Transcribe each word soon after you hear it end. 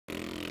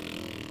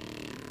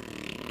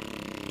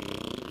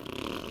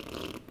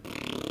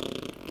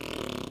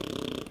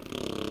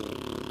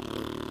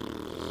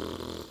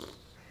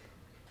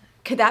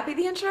Could that be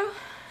the intro?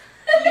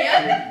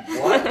 Yeah.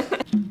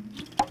 What?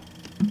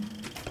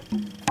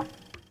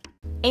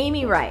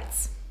 Amy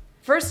writes,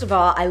 first of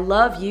all, I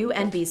love you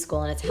and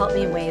B-School, and it's helped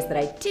me in ways that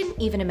I didn't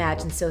even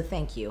imagine, so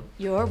thank you.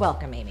 You're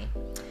welcome, Amy.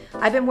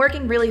 I've been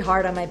working really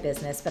hard on my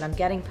business, but I'm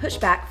getting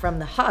pushback from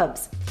the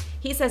hubs.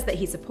 He says that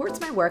he supports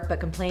my work, but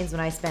complains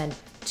when I spend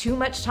too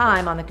much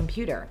time on the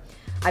computer.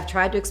 I've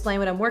tried to explain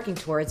what I'm working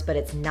towards, but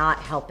it's not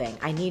helping.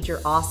 I need your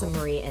awesome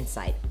Marie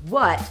insight.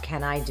 What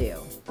can I do?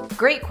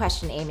 Great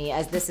question, Amy,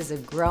 as this is a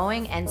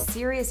growing and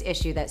serious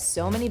issue that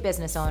so many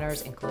business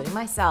owners, including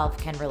myself,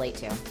 can relate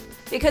to.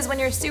 Because when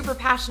you're super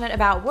passionate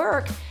about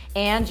work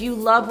and you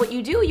love what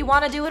you do, you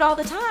want to do it all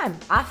the time.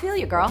 I feel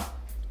you, girl.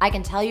 I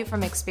can tell you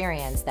from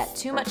experience that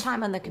too much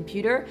time on the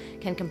computer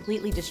can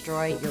completely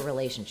destroy your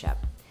relationship.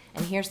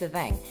 And here's the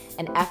thing,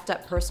 an effed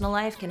up personal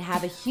life can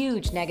have a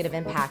huge negative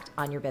impact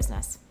on your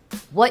business.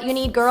 What you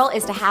need, girl,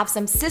 is to have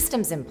some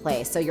systems in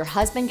place so your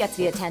husband gets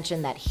the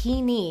attention that he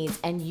needs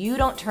and you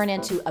don't turn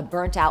into a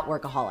burnt out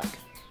workaholic.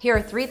 Here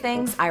are 3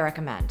 things I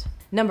recommend.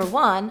 Number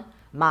 1,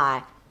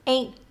 my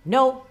ain't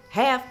no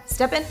half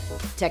steppin'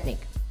 technique.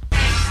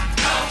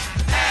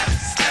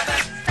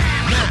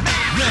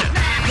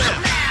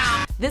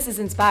 This is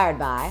inspired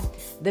by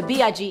the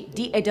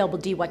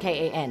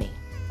BIGDADDYKANE.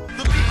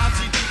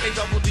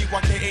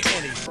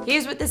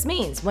 Here's what this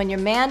means. When your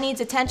man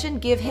needs attention,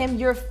 give him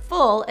your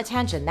full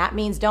attention. That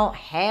means don't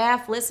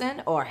half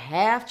listen or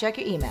half check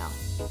your email.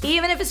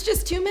 Even if it's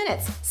just 2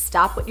 minutes,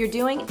 stop what you're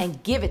doing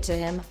and give it to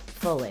him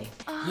fully.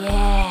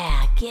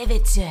 Yeah, give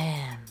it to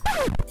him.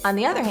 On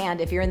the other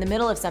hand, if you're in the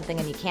middle of something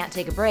and you can't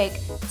take a break,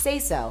 say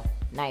so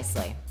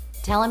nicely.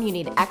 Tell him you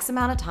need X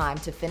amount of time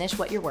to finish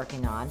what you're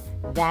working on,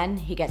 then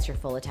he gets your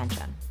full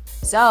attention.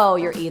 So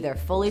you're either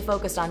fully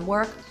focused on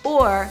work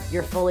or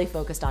you're fully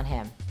focused on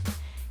him.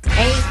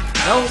 Ain't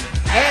no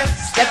half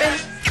steppin'.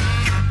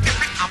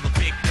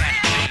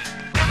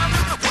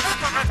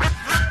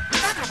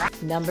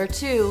 Number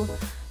 2,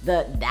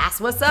 the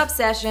that's what's up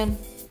session.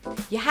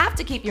 You have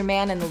to keep your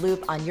man in the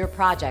loop on your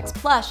projects,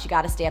 plus you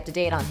gotta stay up to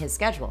date on his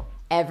schedule.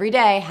 Every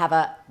day, have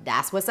a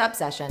that's what's up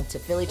session to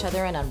fill each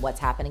other in on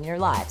what's happening in your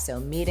life. So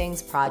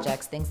meetings,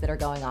 projects, things that are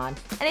going on,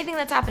 anything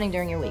that's happening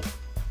during your week.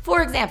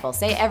 For example,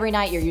 say every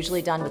night you're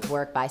usually done with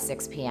work by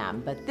 6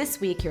 p.m., but this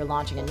week you're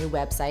launching a new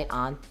website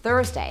on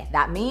Thursday.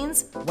 That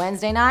means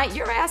Wednesday night,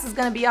 your ass is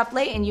gonna be up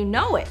late and you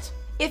know it.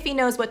 If he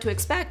knows what to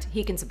expect,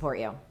 he can support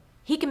you.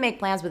 He can make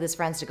plans with his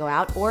friends to go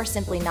out or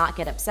simply not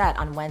get upset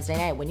on Wednesday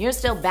night when you're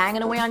still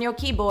banging away on your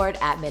keyboard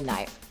at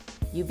midnight.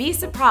 You'd be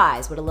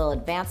surprised what a little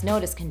advance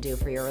notice can do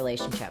for your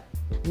relationship.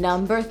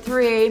 Number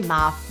 3,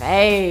 my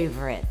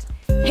favorite,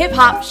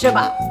 hip-hop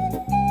Shabbat.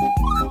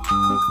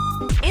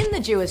 In the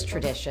Jewish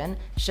tradition,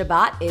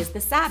 Shabbat is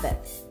the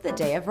Sabbath, the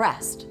day of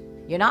rest.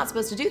 You're not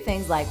supposed to do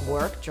things like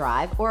work,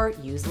 drive, or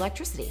use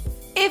electricity.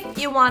 If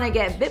you want to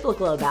get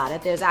biblical about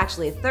it, there's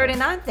actually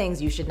 39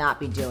 things you should not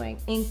be doing,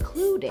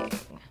 including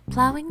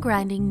plowing,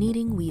 grinding,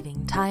 kneading,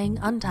 weaving, tying,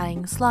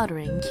 untying,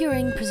 slaughtering,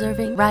 curing,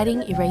 preserving,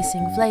 writing,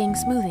 erasing, flaying,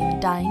 smoothing,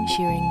 dyeing,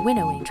 shearing,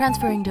 winnowing,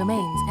 transferring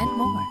domains, and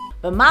more.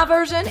 But my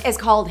version is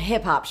called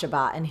Hip Hop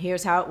Shabbat, and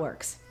here's how it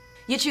works.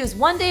 You choose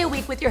one day a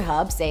week with your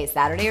hub, say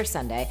Saturday or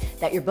Sunday,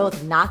 that you're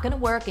both not gonna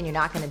work and you're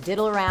not gonna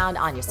diddle around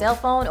on your cell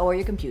phone or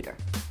your computer.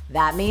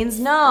 That means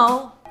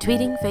no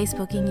tweeting,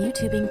 Facebooking,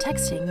 YouTubing,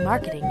 texting,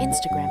 marketing,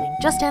 Instagramming,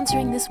 just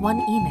answering this one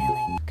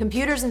emailing.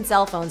 Computers and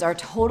cell phones are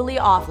totally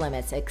off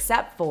limits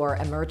except for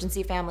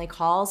emergency family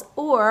calls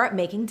or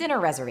making dinner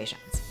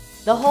reservations.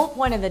 The whole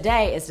point of the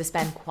day is to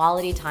spend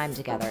quality time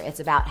together.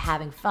 It's about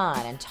having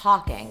fun and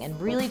talking and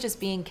really just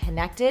being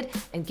connected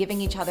and giving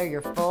each other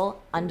your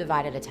full,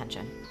 undivided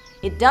attention.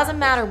 It doesn't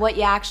matter what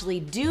you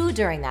actually do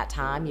during that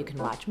time. You can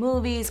watch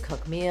movies,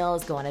 cook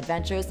meals, go on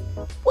adventures,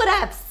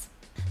 whatevs.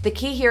 The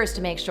key here is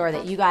to make sure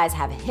that you guys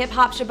have Hip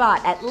Hop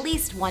Shabbat at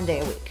least one day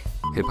a week.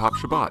 Hip Hop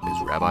Shabbat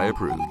is rabbi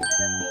approved.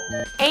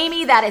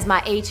 Amy, that is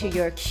my A to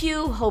your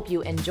Q. Hope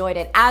you enjoyed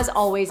it. As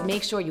always,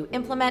 make sure you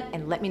implement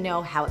and let me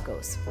know how it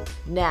goes.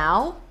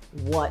 Now,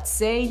 what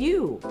say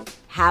you?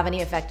 Have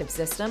any effective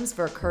systems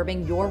for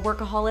curbing your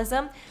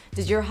workaholism?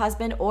 Does your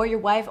husband or your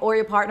wife or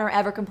your partner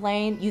ever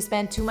complain you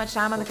spend too much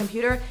time on the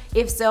computer?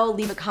 If so,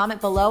 leave a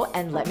comment below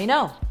and let me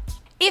know.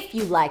 If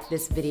you like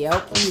this video,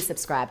 please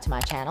subscribe to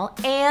my channel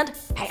and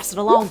pass it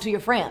along to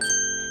your friends.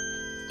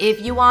 If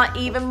you want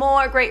even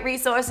more great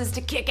resources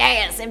to kick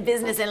ass in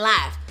business and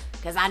life,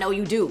 because I know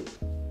you do,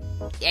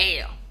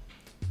 yeah,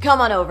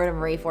 come on over to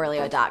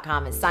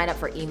marieforleo.com and sign up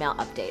for email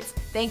updates.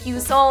 Thank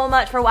you so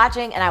much for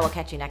watching, and I will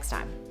catch you next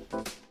time.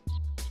 Woo!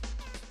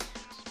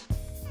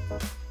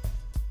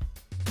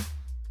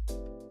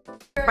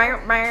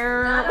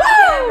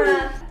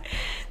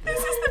 This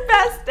is the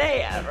best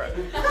day ever.